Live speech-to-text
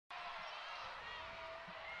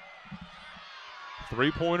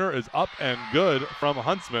Three-pointer is up and good from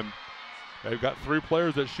Huntsman. They've got three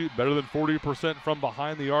players that shoot better than 40% from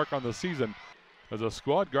behind the arc on the season. As a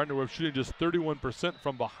squad, Gardner-Webb shooting just 31%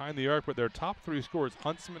 from behind the arc, but their top three scorers,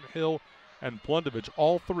 Huntsman, Hill, and Plundovich,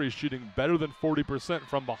 all three shooting better than 40%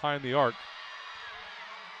 from behind the arc.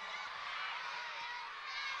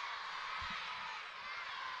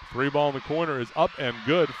 Three ball in the corner is up and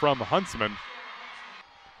good from Huntsman.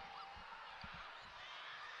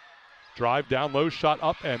 Drive down low, shot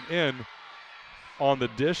up and in on the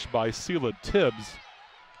dish by Sela Tibbs.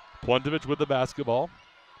 Plundovich with the basketball.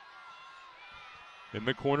 In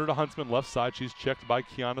the corner to Huntsman, left side. She's checked by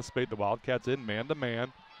Kiana Spate. The Wildcats in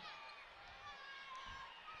man-to-man.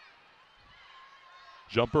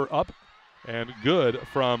 Jumper up and good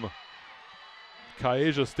from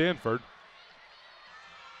Kaeja Stanford.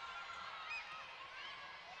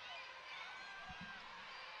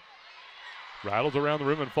 Rattles around the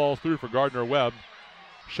rim and falls through for Gardner-Webb.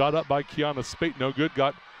 Shot up by Kiana Spate, no good.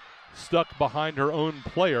 Got stuck behind her own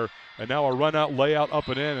player. And now a run-out, layout up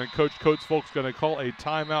and in. And Coach Coates-Folk's going to call a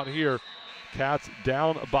timeout here. Cats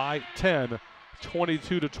down by 10,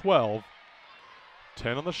 22-12.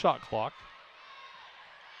 10 on the shot clock.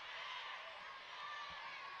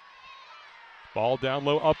 Ball down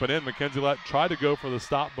low, up and in. Mackenzie Lett tried to go for the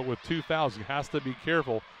stop, but with two fouls, he has to be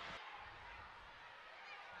careful.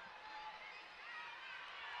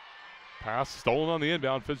 Pass stolen on the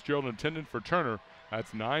inbound. Fitzgerald intended for Turner.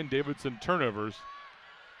 That's 9 Davidson turnovers.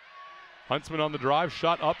 Huntsman on the drive,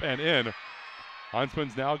 shot up and in.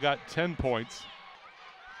 Huntsman's now got 10 points.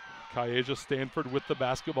 Kaeja Stanford with the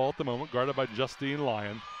basketball at the moment, guarded by Justine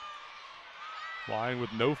Lyon. Lyon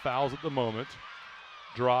with no fouls at the moment.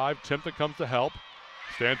 Drive, Timpton comes to help.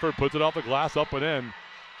 Stanford puts it off the glass, up and in.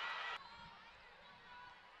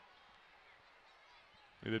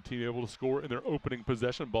 And the team able to score in their opening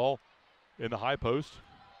possession. Ball in the high post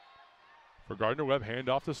for Gardner-Webb. Hand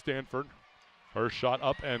off to Stanford. Her shot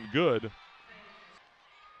up and good.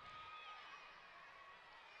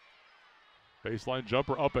 Baseline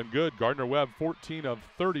jumper up and good. Gardner-Webb 14 of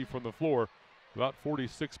 30 from the floor, about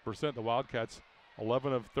 46%. The Wildcats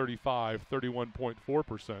 11 of 35,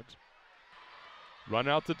 31.4%. Run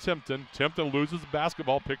out to Timpton. Timpton loses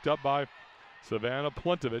basketball, picked up by Savannah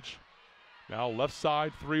Plundovich. Now left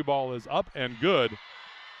side three ball is up and good.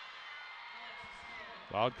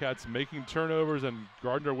 Wildcats making turnovers and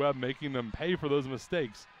Gardner-Webb making them pay for those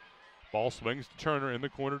mistakes. Ball swings to Turner in the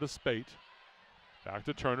corner to Spate. Back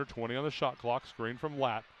to Turner, 20 on the shot clock, screen from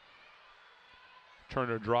Latt.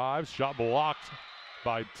 Turner drives, shot blocked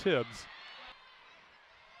by Tibbs.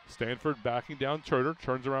 Stanford backing down Turner,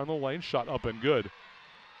 turns around the lane, shot up and good.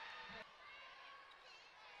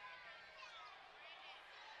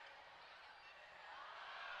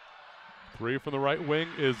 Three from the right wing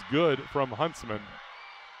is good from Huntsman.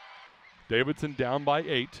 Davidson down by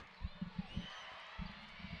 8.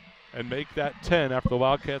 And make that 10 after the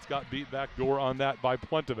Wildcats got beat back door on that by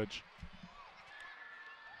Plundovich.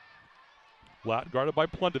 Latt guarded by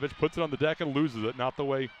Plundovich, puts it on the deck and loses it. Not the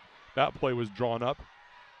way that play was drawn up.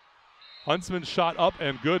 Huntsman shot up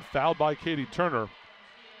and good, fouled by Katie Turner.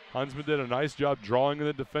 Huntsman did a nice job drawing in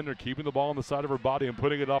the defender, keeping the ball on the side of her body and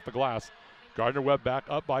putting it off the glass. Gardner-Webb back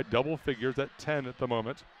up by double figures at 10 at the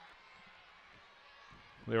moment.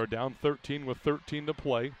 They are down 13 with 13 to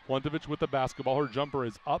play. Plundovich with the basketball. Her jumper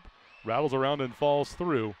is up, rattles around and falls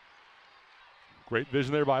through. Great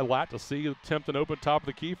vision there by Latt to see Timpton open top of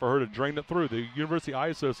the key for her to drain it through. The University Eye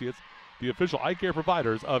Associates, the official eye care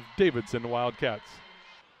providers of Davidson Wildcats.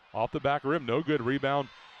 Off the back rim, no good. Rebound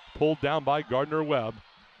pulled down by Gardner-Webb.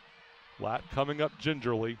 Latt coming up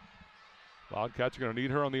gingerly. Wildcats are going to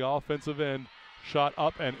need her on the offensive end. Shot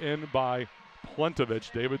up and in by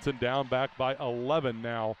Plundovich. Davidson down back by 11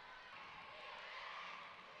 now.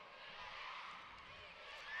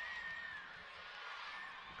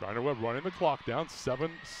 Gardner-Webb running the clock down.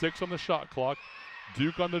 7-6 on the shot clock.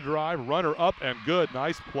 Duke on the drive. Runner up and good.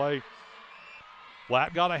 Nice play.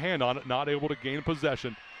 Latt got a hand on it, not able to gain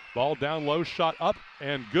possession. Ball down low, shot up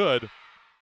and good.